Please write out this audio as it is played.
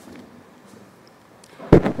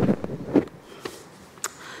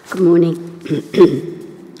Good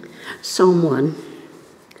morning. Psalm 1.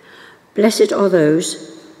 Blessed are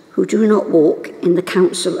those who do not walk in the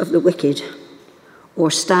counsel of the wicked,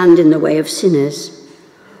 or stand in the way of sinners,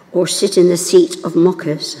 or sit in the seat of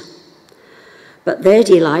mockers. But their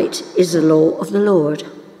delight is the law of the Lord,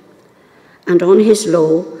 and on his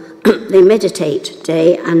law they meditate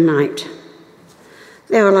day and night.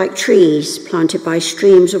 They are like trees planted by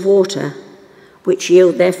streams of water, which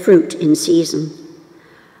yield their fruit in season,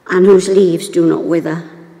 and whose leaves do not wither.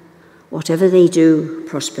 Whatever they do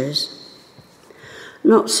prospers.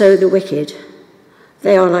 Not so the wicked.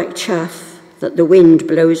 They are like chaff that the wind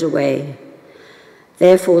blows away.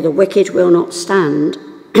 Therefore the wicked will not stand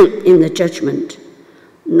in the judgment,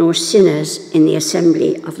 nor sinners in the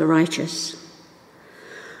assembly of the righteous.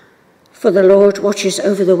 For the Lord watches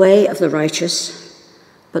over the way of the righteous,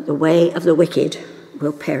 but the way of the wicked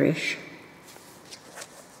will perish.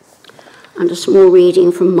 And a small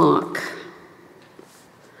reading from Mark,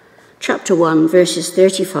 chapter 1, verses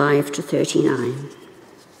 35 to 39.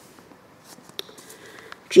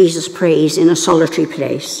 Jesus prays in a solitary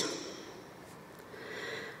place.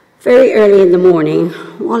 Very early in the morning,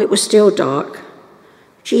 while it was still dark,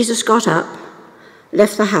 Jesus got up,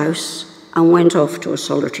 left the house, and went off to a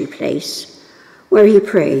solitary place, where he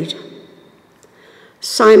prayed.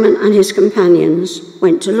 Simon and his companions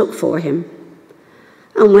went to look for him.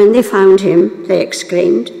 And when they found him, they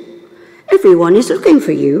exclaimed, "Everyone is looking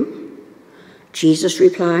for you." Jesus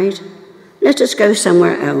replied, "Let us go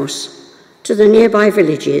somewhere else, to the nearby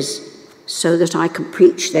villages, so that I can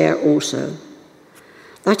preach there also.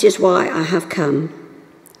 That is why I have come."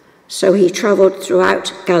 So he traveled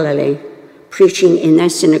throughout Galilee, preaching in their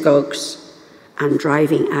synagogues and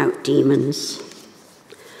driving out demons.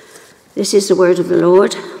 This is the word of the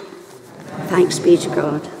Lord. Thanks be to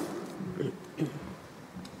God.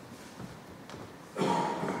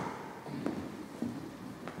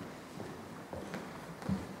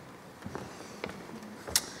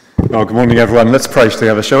 Well, good morning, everyone. Let's pray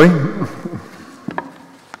together, shall we?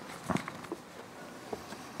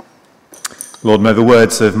 Lord, may the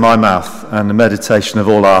words of my mouth and the meditation of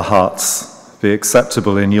all our hearts be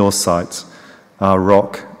acceptable in your sight, our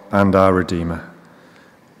rock and our Redeemer.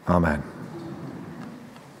 Amen.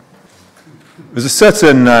 There's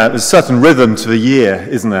a certain rhythm to the year,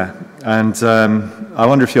 isn't there? And I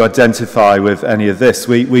wonder if you identify with any of this.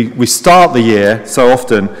 We start the year so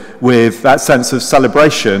often with that sense of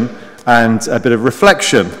celebration and a bit of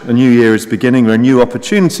reflection. A new year is beginning, there are new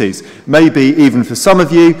opportunities. Maybe even for some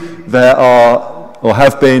of you, there are or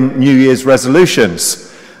have been New Year's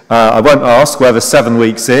resolutions. I won't ask whether 7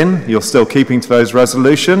 weeks in you're still keeping to those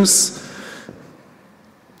resolutions.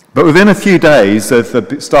 But within a few days of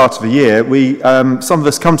the start of the year, some of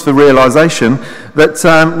us come to the realisation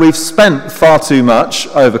that we've spent far too much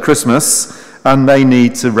over Christmas and may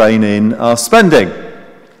need to rein in our spending.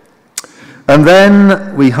 And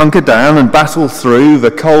then we hunker down and battle through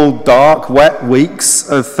the cold, dark, wet weeks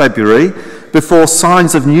of February before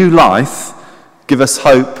signs of new life give us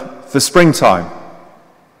hope for springtime.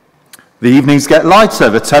 The evenings get lighter,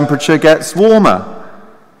 the temperature gets warmer.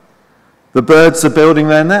 The birds are building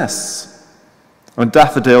their nests, and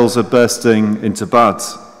daffodils are bursting into bud.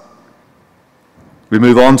 We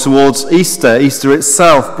move on towards Easter. Easter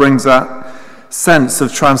itself brings that sense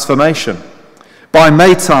of transformation. By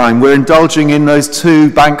May time, we're indulging in those 2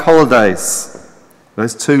 bank holidays,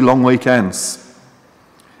 those 2 long weekends.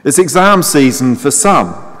 It's exam season for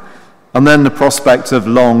some, and then the prospect of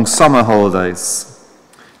long summer holidays.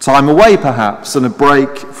 Time away, perhaps, and a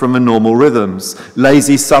break from the normal rhythms.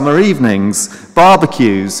 Lazy summer evenings,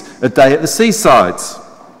 barbecues, a day at the seaside.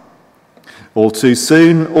 All too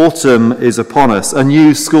soon, autumn is upon us. A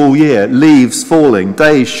new school year, leaves falling,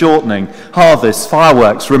 days shortening, harvest,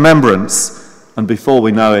 fireworks, remembrance. And before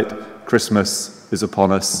we know it, Christmas is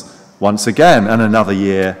upon us once again, and another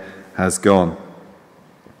year has gone.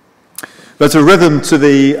 There's a rhythm to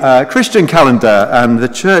the Christian calendar and the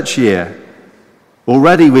church year.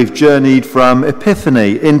 Already we've journeyed from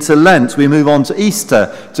Epiphany into Lent. We move on to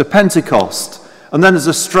Easter, to Pentecost. And then there's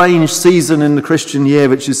a strange season in the Christian year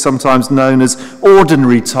which is sometimes known as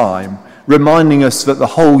ordinary time, reminding us that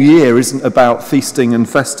the whole year isn't about feasting and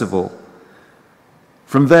festival.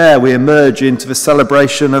 From there we emerge into the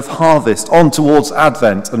celebration of harvest, on towards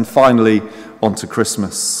Advent, and finally onto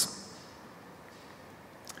Christmas.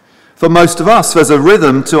 For most of us, there's a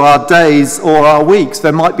rhythm to our days or our weeks.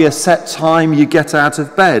 There might be a set time you get out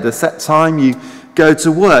of bed, a set time you go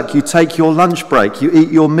to work, you take your lunch break, you eat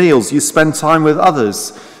your meals, you spend time with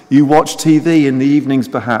others, you watch TV in the evenings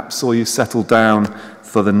perhaps, or you settle down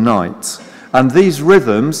for the night. And these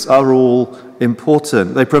rhythms are all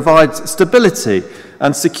important. They provide stability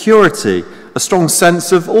and security, a strong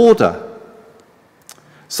sense of order.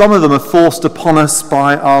 Some of them are forced upon us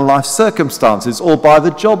by our life circumstances or by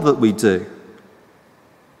the job that we do.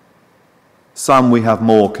 Some we have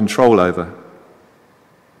more control over.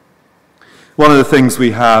 One of the things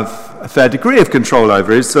we have a fair degree of control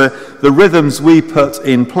over is the rhythms we put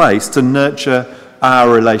in place to nurture our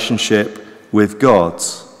relationship with God.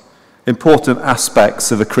 Important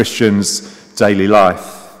aspects of a Christian's daily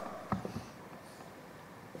life.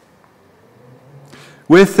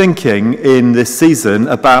 We're thinking in this season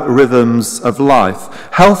about rhythms of life,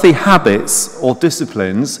 healthy habits or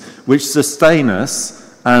disciplines which sustain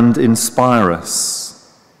us and inspire us.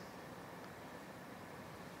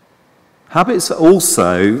 Habits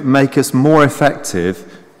also make us more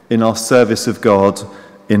effective in our service of God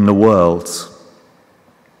in the world.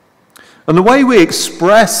 And the way we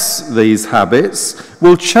express these habits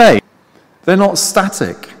will change. They're not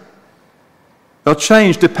static. They'll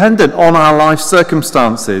change dependent on our life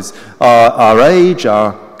circumstances, our age,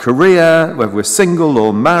 our career, whether we're single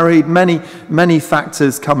or married. Many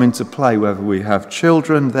factors come into play, whether we have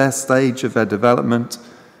children, their stage of their development.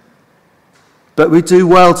 But we do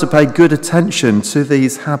well to pay good attention to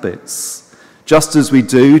these habits, just as we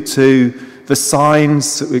do to the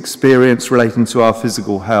signs that we experience relating to our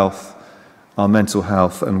physical health, our mental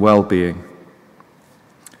health and well-being.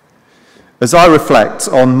 As I reflect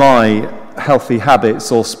on my healthy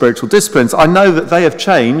habits or spiritual disciplines, I know that they have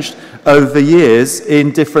changed over the years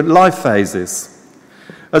in different life phases.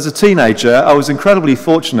 As a teenager, I was incredibly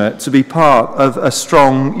fortunate to be part of a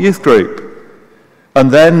strong youth group, and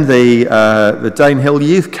then the Danehill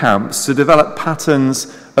youth camps to develop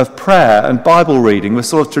patterns of prayer and Bible reading with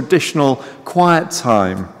sort of traditional quiet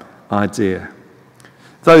time idea.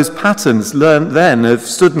 Those patterns learned then have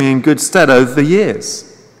stood me in good stead over the years.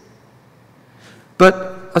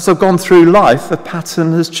 But as I've gone through life, the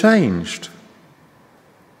pattern has changed.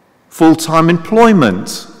 Full-time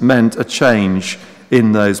employment meant a change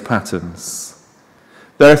in those patterns.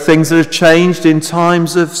 There are things that have changed in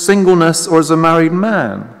times of singleness or as a married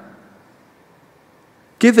man.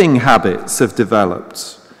 Giving habits have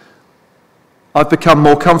developed. I've become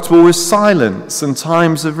more comfortable with silence and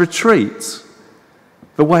times of retreat.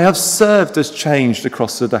 The way I've served has changed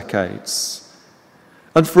across the decades.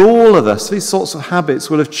 And for all of us, these sorts of habits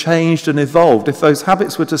will have changed and evolved. If those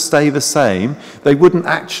habits were to stay the same, they wouldn't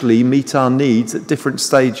actually meet our needs at different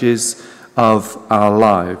stages of our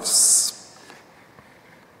lives.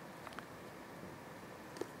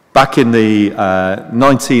 Back in the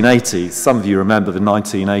 1980s, some of you remember the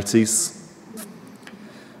 1980s,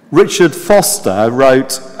 Richard Foster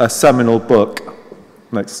wrote a seminal book,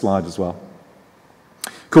 next slide as well,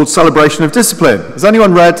 called Celebration of Discipline. Has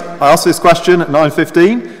anyone read, I asked this question at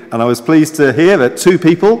 9:15, and I was pleased to hear that 2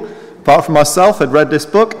 people, apart from myself, had read this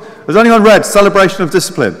book. Has anyone read Celebration of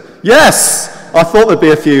Discipline? Yes! I thought there'd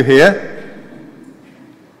be a few here.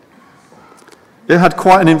 It had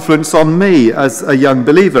quite an influence on me as a young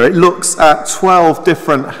believer. It looks at 12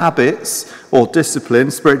 different habits or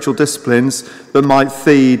disciplines, spiritual disciplines, that might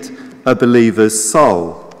feed a believer's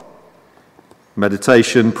soul.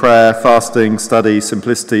 Meditation, prayer, fasting, study,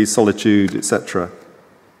 simplicity, solitude, etc.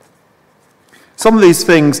 Some of these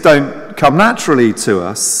things don't come naturally to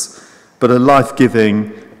us, but are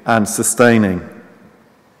life-giving and sustaining.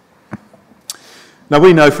 Now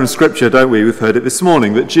we know from Scripture, don't we, we've heard it this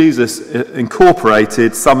morning, that Jesus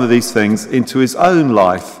incorporated some of these things into his own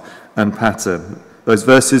life and pattern. Those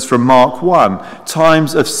verses from Mark 1,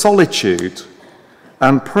 times of solitude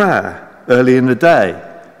and prayer early in the day,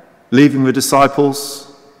 leaving the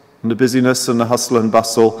disciples and the busyness and the hustle and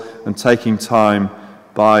bustle and taking time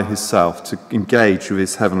by himself to engage with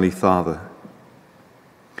his heavenly Father.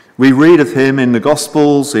 We read of him in the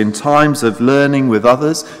Gospels in times of learning with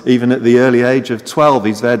others. Even at the early age of 12,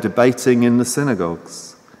 he's there debating in the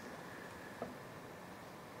synagogues,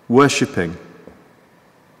 worshipping.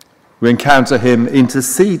 We encounter him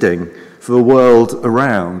interceding for the world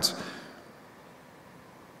around.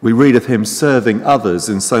 We read of him serving others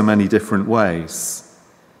in so many different ways.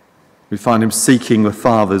 We find him seeking the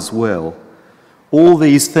Father's will. All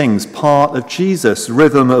these things part of Jesus'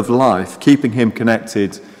 rhythm of life, keeping him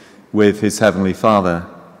connected with his Heavenly Father.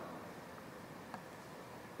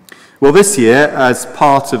 Well, this year, as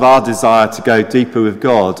part of our desire to go deeper with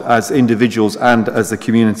God as individuals and as a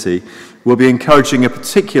community, we'll be encouraging a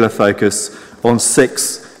particular focus on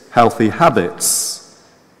 6 healthy habits.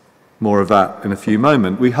 More of that in a few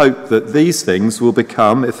moments. We hope that these things will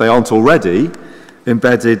become, if they aren't already,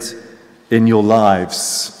 embedded in your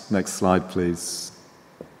lives. Next slide, please.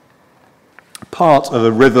 Part of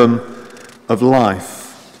a rhythm of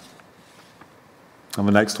life. And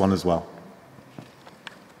the next one as well.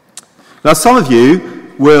 Now, some of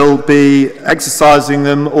you will be exercising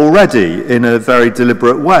them already in a very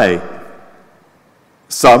deliberate way.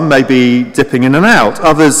 Some may be dipping in and out.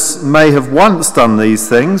 Others may have once done these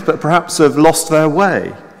things, but perhaps have lost their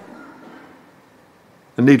way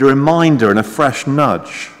and need a reminder and a fresh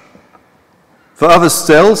nudge. For others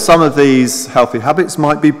still, some of these healthy habits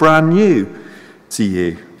might be brand new to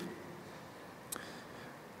you.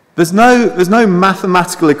 There's no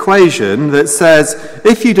mathematical equation that says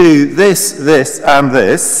if you do this, this, and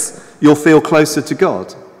this, you'll feel closer to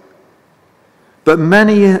God. But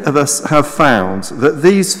many of us have found that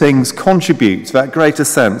these things contribute to that greater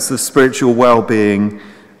sense of spiritual well-being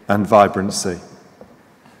and vibrancy.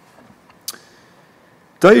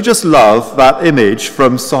 Don't you just love that image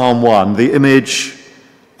from Psalm 1, the image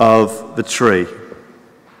of the tree?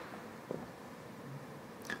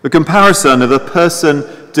 The comparison of a person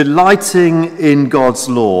delighting in God's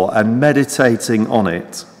law and meditating on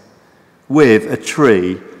it with a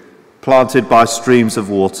tree planted by streams of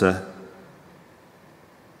water,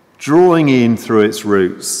 drawing in through its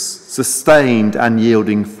roots, sustained and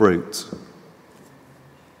yielding fruit.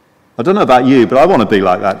 I don't know about you, but I want to be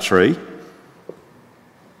like that tree.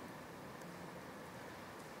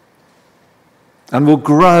 And we'll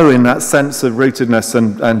grow in that sense of rootedness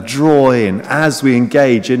and draw in as we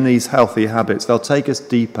engage in these healthy habits. They'll take us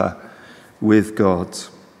deeper with God.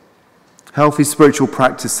 Healthy spiritual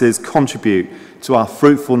practices contribute to our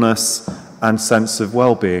fruitfulness and sense of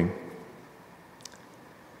well-being.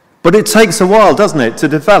 But it takes a while, doesn't it, to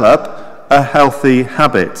develop a healthy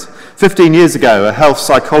habit. 15 years ago, a health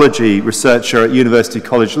psychology researcher at University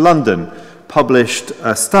College London published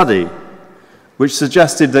a study which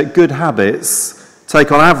suggested that good habits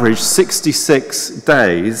take on average 66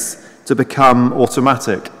 days to become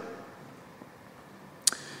automatic.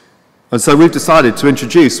 And so we've decided to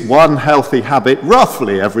introduce one healthy habit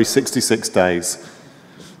roughly every 66 days.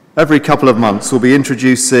 Every couple of months we'll be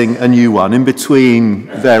introducing a new one in between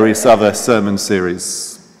various other sermon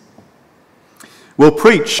series. We'll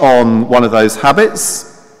preach on one of those habits.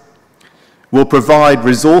 We'll provide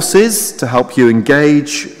resources to help you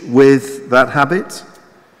engage with that habit.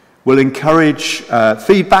 We'll encourage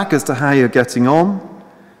feedback as to how you're getting on.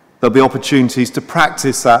 There'll be opportunities to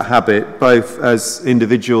practice that habit both as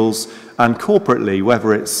individuals and corporately,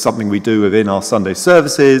 whether it's something we do within our Sunday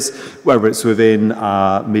services, whether it's within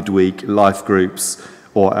our midweek life groups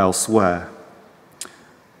or elsewhere.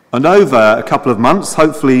 And over a couple of months,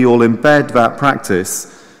 hopefully you'll embed that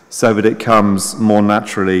practice so that it comes more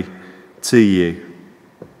naturally to you.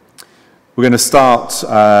 We're going to start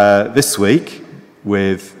this week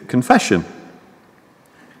with confession.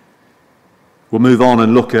 We'll move on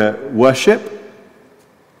and look at worship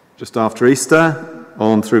just after Easter,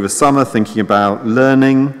 on through the summer, thinking about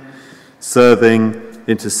learning, serving,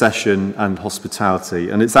 intercession and hospitality.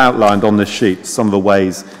 And it's outlined on this sheet, some of the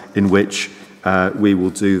ways in which we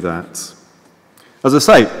will do that. As I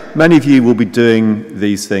say, many of you will be doing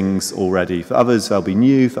these things already. For others, they'll be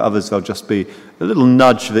new. For others, they'll just be a little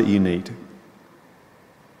nudge that you need.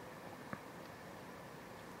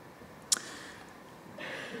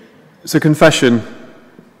 So confession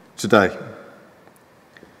today.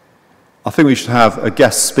 I think we should have a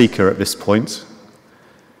guest speaker at this point.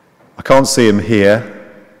 I can't see him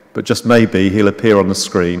here, but just maybe he'll appear on the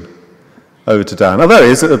screen. Over to Dan. Oh, there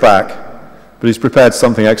he is at the back, but he's prepared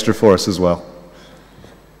something extra for us as well.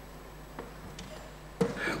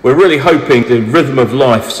 We're really hoping the Rhythm of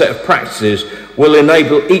Life set of practices will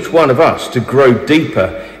enable each one of us to grow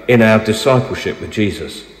deeper in our discipleship with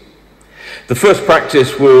Jesus. The first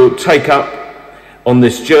practice we'll take up on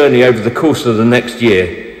this journey over the course of the next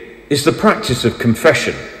year is the practice of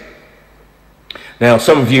confession. Now,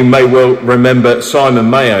 some of you may well remember Simon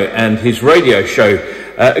Mayo and his radio show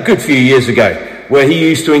a good few years ago, where he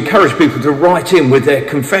used to encourage people to write in with their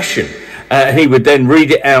confession. And he would then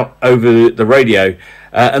read it out over the radio,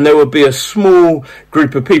 and there would be a small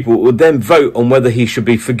group of people who would then vote on whether he should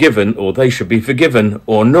be forgiven or they should be forgiven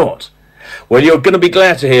or not. Well, you're going to be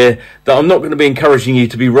glad to hear that I'm not going to be encouraging you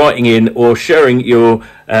to be writing in or sharing your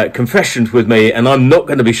confessions with me, and I'm not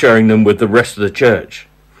going to be sharing them with the rest of the church.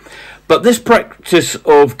 But this practice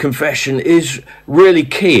of confession is really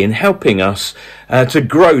key in helping us to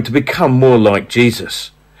grow, to become more like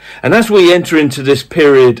Jesus. And as we enter into this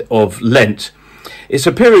period of Lent, it's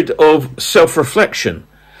a period of self-reflection,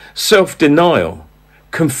 self-denial,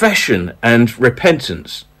 confession and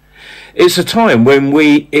repentance. It's a time when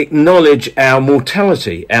we acknowledge our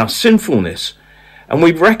mortality, our sinfulness, and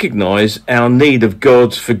we recognise our need of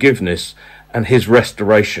God's forgiveness and his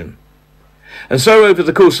restoration. And so over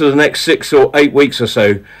the course of the next 6 or 8 weeks or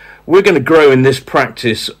so, we're going to grow in this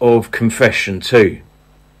practice of confession too.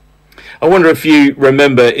 I wonder if you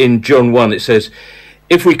remember in John 1 it says,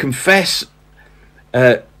 if we confess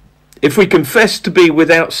to be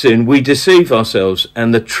without sin, we deceive ourselves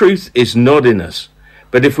and the truth is not in us.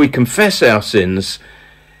 But if we confess our sins,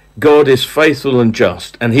 God is faithful and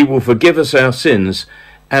just, and he will forgive us our sins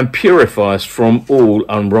and purify us from all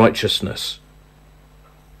unrighteousness.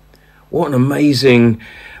 What an amazing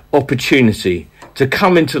opportunity to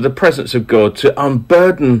come into the presence of God, to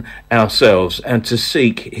unburden ourselves and to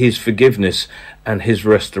seek his forgiveness and his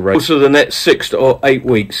restoration. Also, the next 6 or 8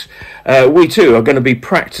 weeks, we too are going to be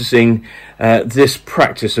practicing this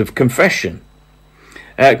practice of confession.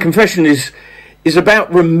 Confession is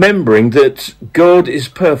about remembering that God is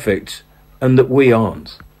perfect and that we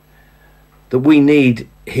aren't. That we need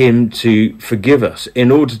him to forgive us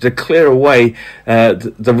in order to clear away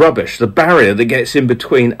the rubbish, the barrier that gets in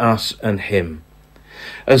between us and him.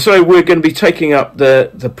 And so we're going to be taking up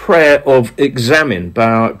the prayer of examine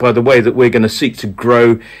by the way that we're going to seek to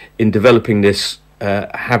grow in developing this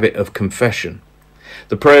habit of confession.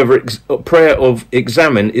 The prayer of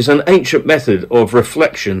examine is an ancient method of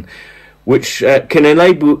reflection which can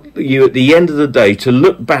enable you at the end of the day to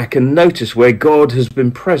look back and notice where God has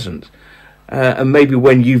been present and maybe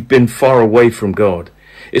when you've been far away from God.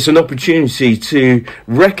 It's an opportunity to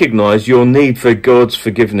recognize your need for God's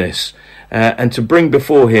forgiveness and to bring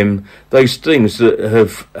before him those things that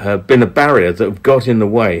have been a barrier, that have got in the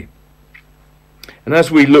way. And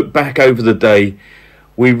as we look back over the day,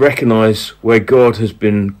 we recognize where God has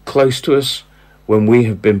been close to us when we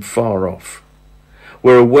have been far off.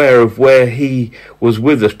 We're aware of where he was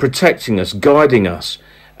with us, protecting us, guiding us,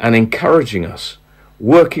 and encouraging us,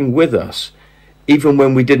 working with us, even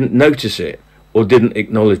when we didn't notice it or didn't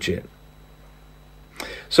acknowledge it.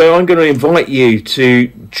 So I'm going to invite you to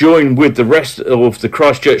join with the rest of the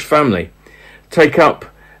Christchurch family. Take up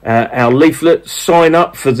our leaflet, sign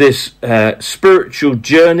up for this spiritual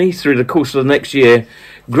journey through the course of the next year,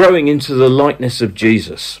 growing into the likeness of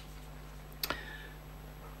Jesus.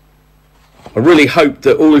 I really hope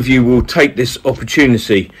that all of you will take this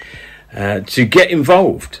opportunity to get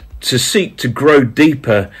involved, to seek to grow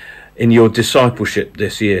deeper in your discipleship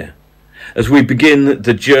this year, as we begin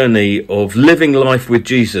the journey of living life with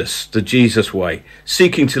Jesus, the Jesus way,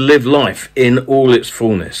 seeking to live life in all its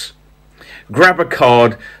fullness. Grab a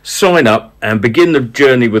card, sign up, and begin the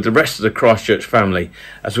journey with the rest of the Christchurch family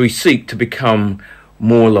as we seek to become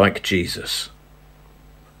more like Jesus.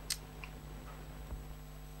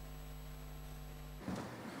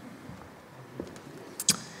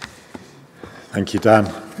 Thank you, Dan.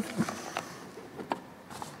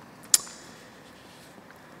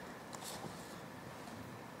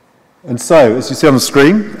 And so, as you see on the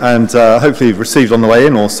screen, and hopefully you've received on the way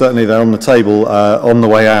in, or certainly they're on the table on the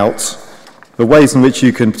way out, the ways in which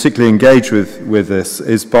you can particularly engage with this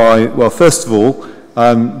is by, well, first of all,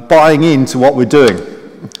 buying into what we're doing,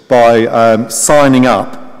 by signing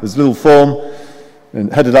up. There's a little form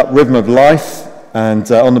headed up Rhythm of Life, and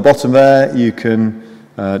on the bottom there you can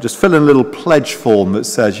just fill in a little pledge form that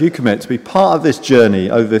says you commit to be part of this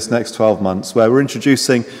journey over this next 12 months where we're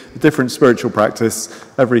introducing a different spiritual practice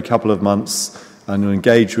every couple of months, and you'll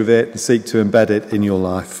engage with it and seek to embed it in your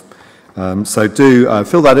life. So do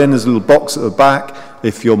fill that in. There's a little box at the back.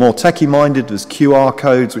 If you're more techie minded, there's QR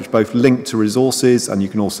codes which both link to resources, and you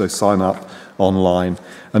can also sign up online.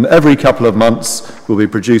 And every couple of months we'll be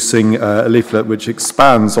producing a leaflet which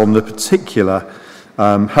expands on the particular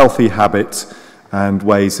healthy habit and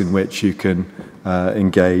ways in which you can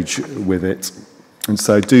engage with it. And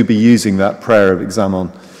so do be using that prayer of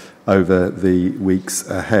examine over the weeks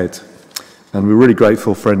ahead. And we're really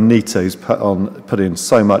grateful for Anita, who's put in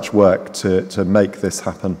so much work to make this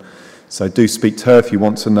happen. So do speak to her if you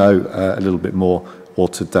want to know a little bit more, or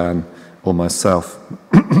to Dan or myself.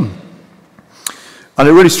 And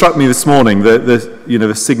it really struck me this morning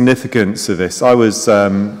the significance of this. I was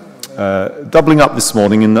doubling up this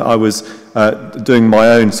morning in that I was doing my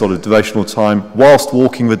own sort of devotional time whilst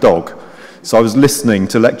walking the dog. So I was listening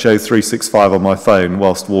to Lectio 365 on my phone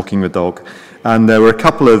whilst walking the dog. And there were a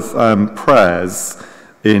couple of prayers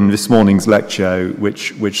in this morning's Lectio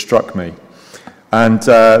which struck me. And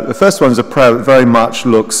the first one is a prayer that very much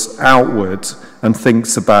looks outward and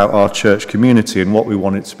thinks about our church community and what we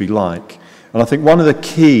want it to be like. And I think one of the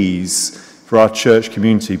keys for our church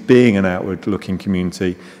community being an outward-looking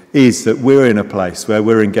community is that we're in a place where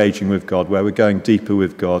we're engaging with God, where we're going deeper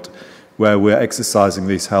with God, where we're exercising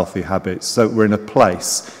these healthy habits. So we're in a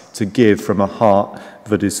place to give from a heart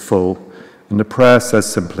that is full. And the prayer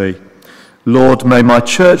says simply, Lord, may my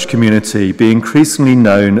church community be increasingly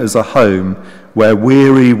known as a home where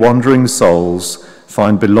weary, wandering souls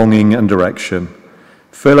find belonging and direction.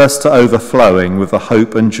 Fill us to overflowing with the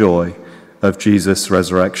hope and joy of Jesus'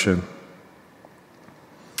 resurrection.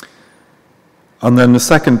 And then the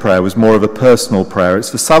second prayer was more of a personal prayer. It's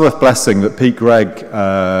the Sabbath blessing that Pete Gregg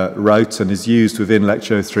wrote and is used within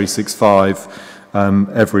Lectio 365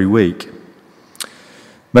 every week.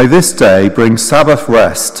 May this day bring Sabbath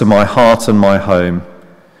rest to my heart and my home.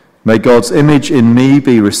 May God's image in me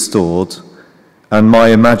be restored and my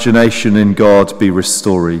imagination in God be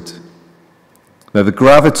restored. May the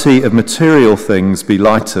gravity of material things be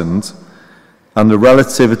lightened and the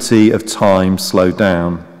relativity of time slow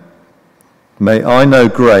down. May I know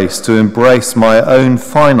grace to embrace my own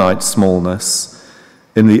finite smallness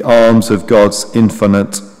in the arms of God's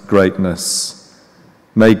infinite greatness.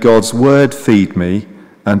 May God's word feed me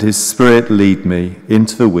and his Spirit lead me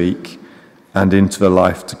into the week and into the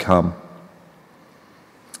life to come.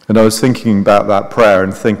 And I was thinking about that prayer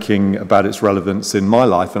and thinking about its relevance in my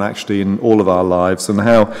life and actually in all of our lives, and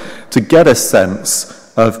how to get a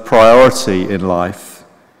sense of priority in life,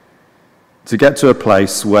 to get to a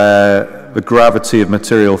place where the gravity of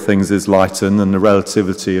material things is lightened and the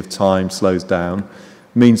relativity of time slows down,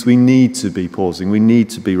 means we need to be pausing, we need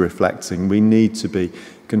to be reflecting, we need to be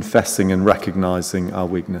confessing and recognizing our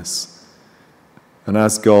weakness. And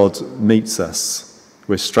as God meets us,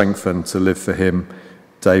 we're strengthened to live for him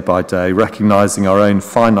day by day, recognizing our own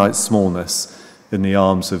finite smallness in the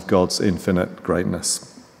arms of God's infinite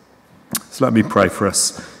greatness. So let me pray for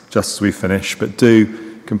us just as we finish, but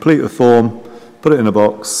do complete the form, put it in a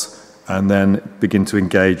box, and then begin to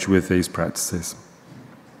engage with these practices.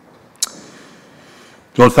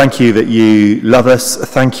 Lord, thank you that you love us.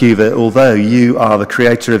 Thank you that although you are the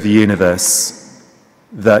creator of the universe,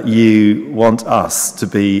 that you want us to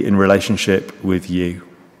be in relationship with you.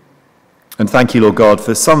 And thank you, Lord God,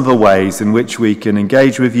 for some of the ways in which we can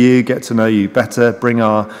engage with you, get to know you better, bring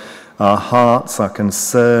our hearts, our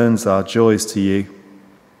concerns, our joys to you.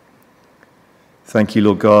 Thank you,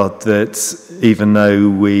 Lord God, that even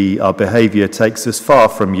though our behaviour takes us far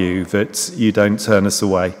from you, that you don't turn us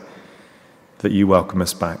away, that you welcome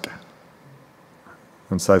us back.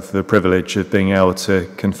 And so for the privilege of being able to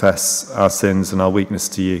confess our sins and our weakness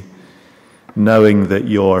to you, knowing that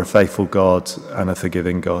you're a faithful God and a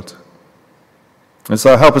forgiving God. And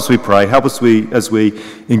so help us, we pray, help us as we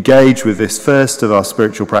engage with this first of our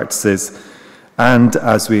spiritual practices, and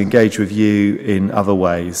as we engage with you in other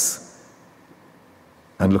ways,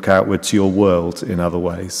 and look outward to your world in other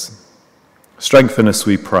ways. Strengthen us,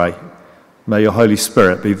 we pray. May your Holy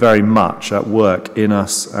Spirit be very much at work in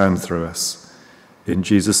us and through us. In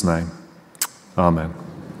Jesus' name, amen.